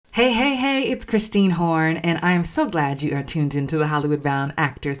Hey, hey, hey, it's Christine Horn, and I am so glad you are tuned into the Hollywood Bound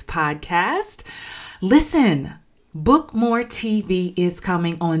Actors Podcast. Listen, Book More TV is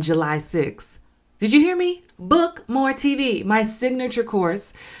coming on July 6th. Did you hear me? Book More TV, my signature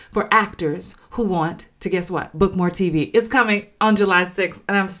course for actors who want to, guess what? Book More TV is coming on July 6th,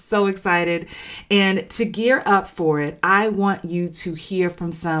 and I'm so excited. And to gear up for it, I want you to hear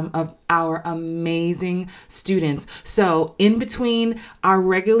from some of our amazing students. So in between our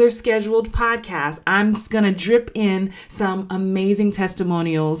regular scheduled podcast, I'm going to drip in some amazing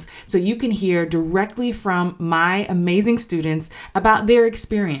testimonials so you can hear directly from my amazing students about their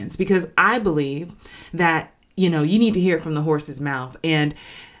experience, because I believe that you need to hear it from the horse's mouth. And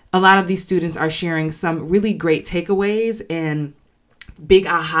a lot of these students are sharing some really great takeaways and big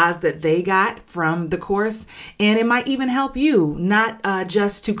ahas that they got from the course. And it might even help you, not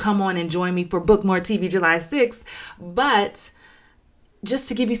just to come on and join me for Book More TV July 6th, but just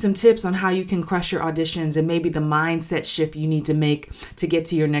to give you some tips on how you can crush your auditions and maybe the mindset shift you need to make to get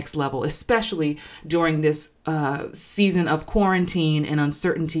to your next level, especially during this season of quarantine and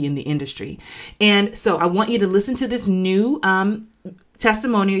uncertainty in the industry. And so I want you to listen to this new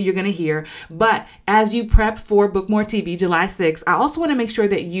testimonial you're going to hear. But as you prep for Book More TV July 6th, I also want to make sure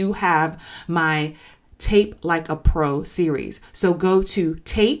that you have my Tape Like a Pro series. So go to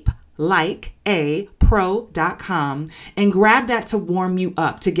tapelikeapro.com and grab that to warm you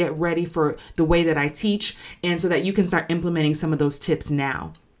up, to get ready for the way that I teach, and so that you can start implementing some of those tips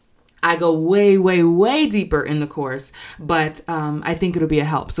now. I go way, way, way deeper in the course, but I think it'll be a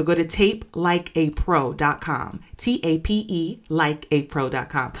help. So go to tapelikeapro.com, TAPE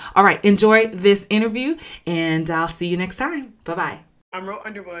likeapro.com. All right, enjoy this interview, and I'll see you next time. Bye-bye. I'm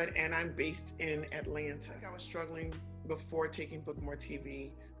Underwood, and I'm based in Atlanta. I was struggling before taking Book More TV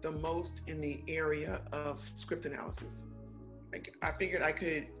the most in the area of script analysis. I figured I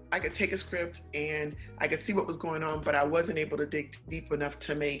could take a script and I could see what was going on, but I wasn't able to dig deep enough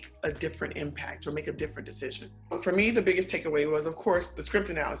to make a different impact or make a different decision. For me, the biggest takeaway was, of course, the script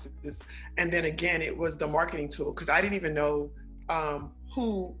analysis. And then again, it was the marketing tool, because I didn't even know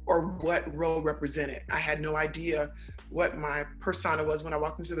who or what role represented. I had no idea what my persona was when I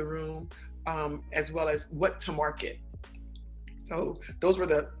walked into the room, as well as what to market. So those were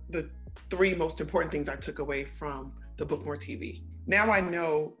the three most important things I took away from the Book More TV. Now I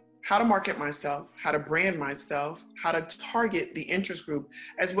know how to market myself, how to brand myself, how to target the interest group,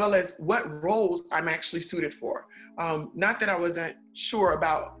 as well as what roles I'm actually suited for. Not that I wasn't sure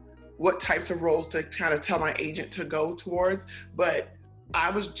about what types of roles to kind of tell my agent to go towards, but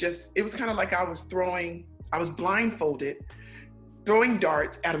it was kind of like I was blindfolded, throwing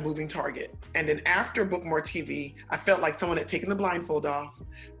darts at a moving target. And then after Book More TV, I felt like someone had taken the blindfold off,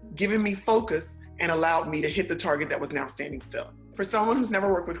 given me focus, and allowed me to hit the target that was now standing still. For someone who's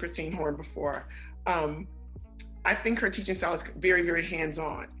never worked with Christine Horn before, I think her teaching style is very, very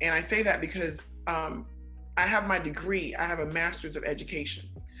hands-on. And I say that because I have my degree, I have a master's of education.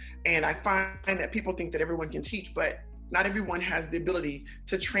 And I find that people think that everyone can teach, but not everyone has the ability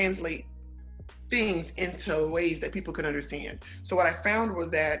to translate things into ways that people can understand. So what I found was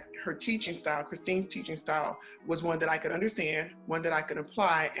that her teaching style, Christine's teaching style, was one that I could understand, one that I could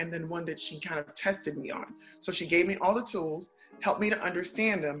apply, and then one that she kind of tested me on. So she gave me all the tools, helped me to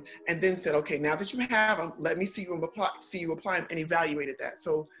understand them, and then said, okay, now that you have them, let me see you apply them, and evaluated that.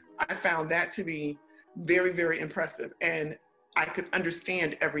 So I found that to be very, very impressive. And I could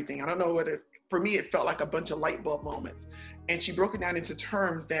understand everything. I don't know whether, for me, it felt like a bunch of light bulb moments. And she broke it down into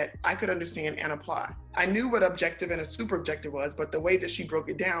terms that I could understand and apply. I knew what objective and a super objective was, but the way that she broke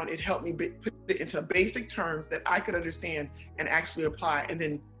it down, it helped me put it into basic terms that I could understand and actually apply, and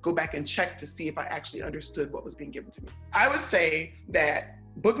then go back and check to see if I actually understood what was being given to me. I would say that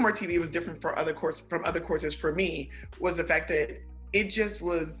Book More TV was different from other courses for me, was the fact that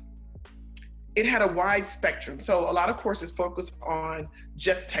it had a wide spectrum. So a lot of courses focus on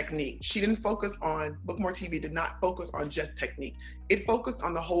just technique. Book More TV did not focus on just technique. It focused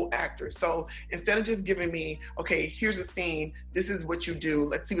on the whole actor. So instead of just giving me, okay, here's a scene, this is what you do,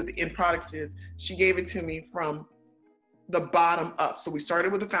 let's see what the end product is, she gave it to me from the bottom up. So we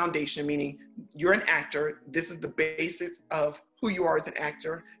started with the foundation, meaning you're an actor. This is the basis of who you are as an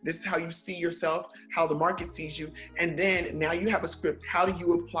actor. This is how you see yourself, how the market sees you. And then now you have a script. How do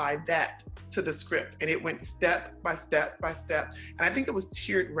you apply that to the script? And it went step by step by step. And I think it was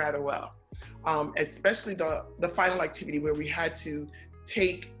tiered rather well, especially the final activity where we had to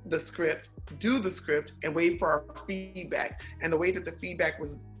take the script, do the script, and wait for our feedback. And the way that the feedback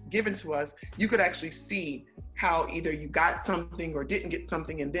was given to us, you could actually see how either you got something or didn't get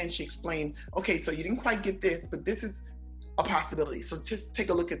something. And then she explained, okay, so you didn't quite get this, but this is a possibility. So just take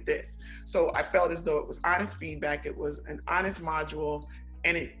a look at this. So I felt as though it was honest feedback. It was an honest module,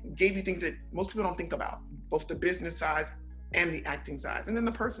 and it gave you things that most people don't think about, both the business side and the acting side, and then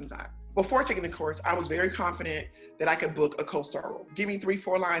the person side. Before taking the course, I was very confident that I could book a co-star role. Give me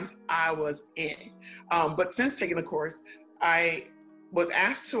 3-4 lines, I was in. But since taking the course, I was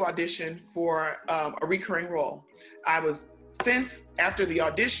asked to audition for a recurring role. Since after the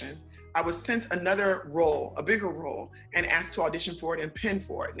audition, I was sent another role, a bigger role, and asked to audition for it and pin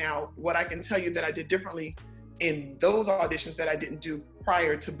for it. Now, what I can tell you that I did differently in those auditions that I didn't do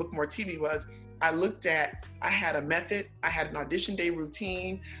prior to Book More TV was I had a method, I had an audition day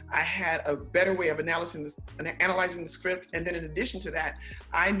routine, I had a better way of analyzing the script, and then in addition to that,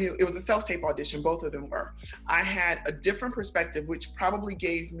 I knew it was a self-tape audition, both of them were. I had a different perspective, which probably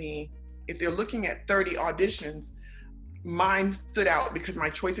gave me, if they're looking at 30 auditions, mine stood out because my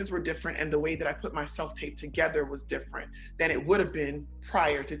choices were different and the way that I put my self-tape together was different than it would have been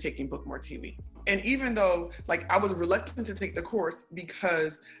prior to taking Book More TV. And even though I was reluctant to take the course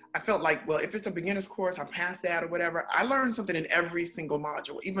because I felt like, well, if it's a beginner's course, I passed that or whatever. I learned something in every single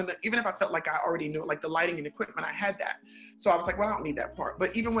module, even if I felt like I already knew, like the lighting and equipment, I had that. So I was like, well, I don't need that part.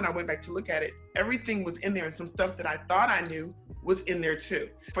 But even when I went back to look at it, everything was in there, and some stuff that I thought I knew was in there too.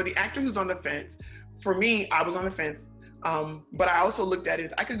 For the actor who's on the fence, for me, I was on the fence. But I also looked at it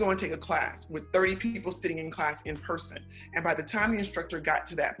as I could go and take a class with 30 people sitting in class in person. And by the time the instructor got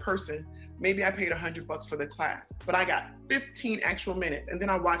to that person, maybe I paid $100 for the class, but I got 15 actual minutes, and then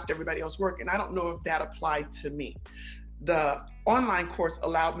I watched everybody else work, and I don't know if that applied to me. The online course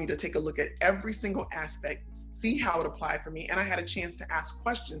allowed me to take a look at every single aspect, see how it applied for me, and I had a chance to ask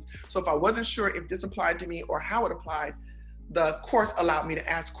questions. So if I wasn't sure if this applied to me or how it applied, the course allowed me to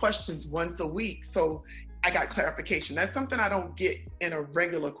ask questions once a week. So I got clarification. That's something I don't get in a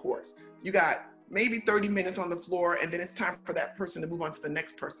regular course. You got maybe 30 minutes on the floor, and then it's time for that person to move on to the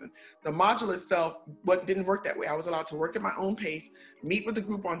next person. The module itself, didn't work that way. I was allowed to work at my own pace, meet with the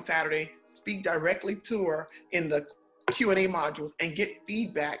group on Saturday, speak directly to her in the Q&A modules, and get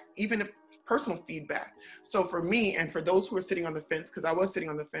feedback, even if personal feedback. So for me, and for those who are sitting on the fence, because I was sitting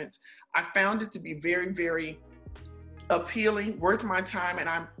on the fence, I found it to be very, very appealing, worth my time, and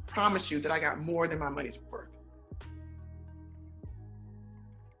I promise you that I got more than my money's worth.